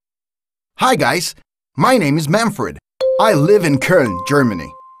Hi guys, my name is Manfred. I live in Köln,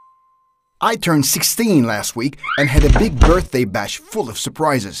 Germany. I turned 16 last week and had a big birthday bash full of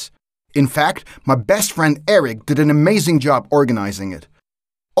surprises. In fact, my best friend Eric did an amazing job organizing it.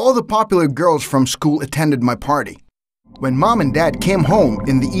 All the popular girls from school attended my party. When Mom and Dad came home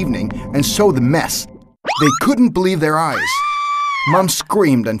in the evening and saw the mess, they couldn't believe their eyes. Mom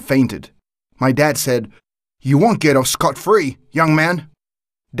screamed and fainted. My dad said, "You won't get off scot-free, young man."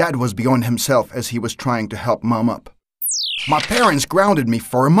 Dad was beyond himself as he was trying to help Mom up. My parents grounded me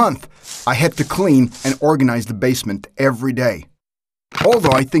for a month. I had to clean and organize the basement every day.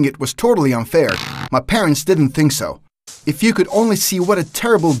 Although I think it was totally unfair, my parents didn't think so. If you could only see what a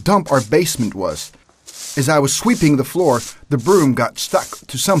terrible dump our basement was. As I was sweeping the floor, the broom got stuck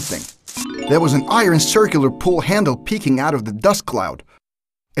to something. There was an iron circular pull handle peeking out of the dust cloud.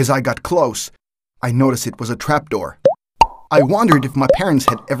 As I got close, I noticed it was a trapdoor. I wondered if my parents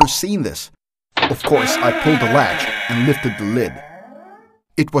had ever seen this. Of course, I pulled the latch and lifted the lid.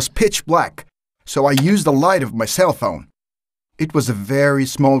 It was pitch black, so I used the light of my cell phone. It was a very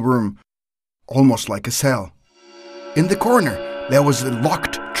small room, almost like a cell. In the corner, there was a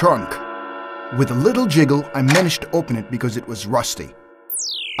locked trunk. With a little jiggle, I managed to open it because it was rusty.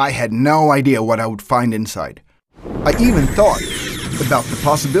 I had no idea what I would find inside. I even thought about the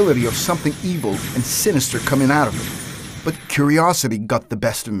possibility of something evil and sinister coming out of it. But curiosity got the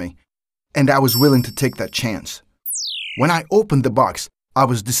best of me, and I was willing to take that chance. When I opened the box, I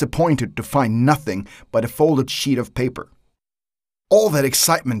was disappointed to find nothing but a folded sheet of paper. All that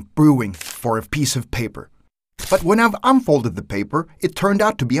excitement brewing for a piece of paper. But when I've unfolded the paper, it turned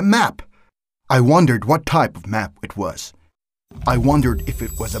out to be a map. I wondered what type of map it was. I wondered if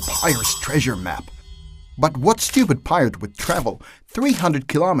it was a pirate's treasure map. But what stupid pirate would travel 300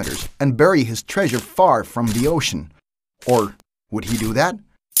 kilometers and bury his treasure far from the ocean? Or would he do that?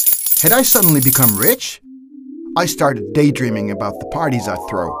 Had I suddenly become rich? I started daydreaming about the parties I'd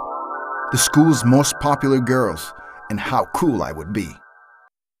throw, the school's most popular girls, and how cool I would be.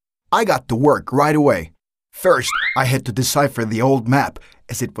 I got to work right away. First, I had to decipher the old map,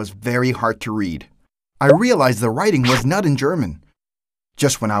 as it was very hard to read. I realized the writing was not in German.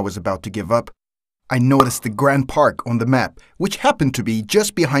 Just when I was about to give up, I noticed the Grand Park on the map, which happened to be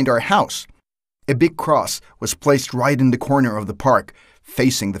just behind our house. A big cross was placed right in the corner of the park,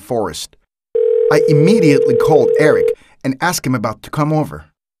 facing the forest. I immediately called Eric and asked him about to come over.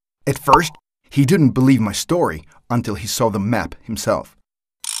 At first, he didn't believe my story until he saw the map himself.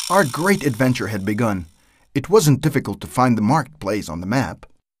 Our great adventure had begun. It wasn't difficult to find the marked place on the map.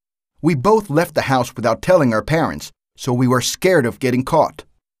 We both left the house without telling our parents, so we were scared of getting caught.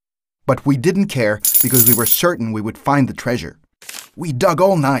 But we didn't care because we were certain we would find the treasure. We dug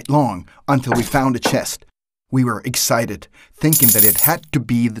all night long until we found a chest. We were excited, thinking that it had to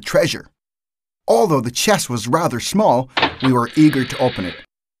be the treasure. Although the chest was rather small, we were eager to open it.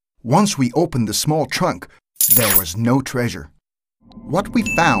 Once we opened the small trunk, there was no treasure. What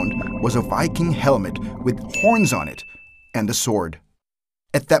we found was a Viking helmet with horns on it and a sword.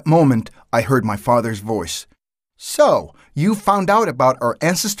 At that moment, I heard my father's voice. "So, you found out about our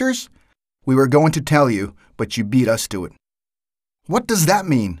ancestors? We were going to tell you, but you beat us to it." "What does that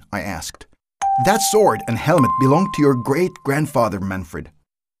mean?" I asked. "That sword and helmet belonged to your great-grandfather, Manfred."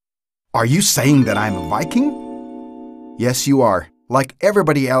 "Are you saying that I'm a Viking?" "Yes, you are, like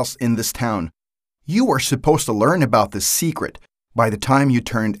everybody else in this town. You were supposed to learn about this secret by the time you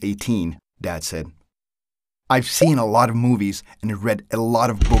turned 18, Dad said. I've seen a lot of movies and read a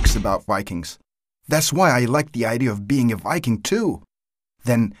lot of books about Vikings. That's why I like the idea of being a Viking too."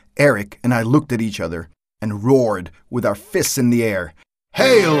 Then Eric and I looked at each other and roared with our fists in the air,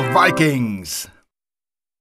 "Hail, Vikings!"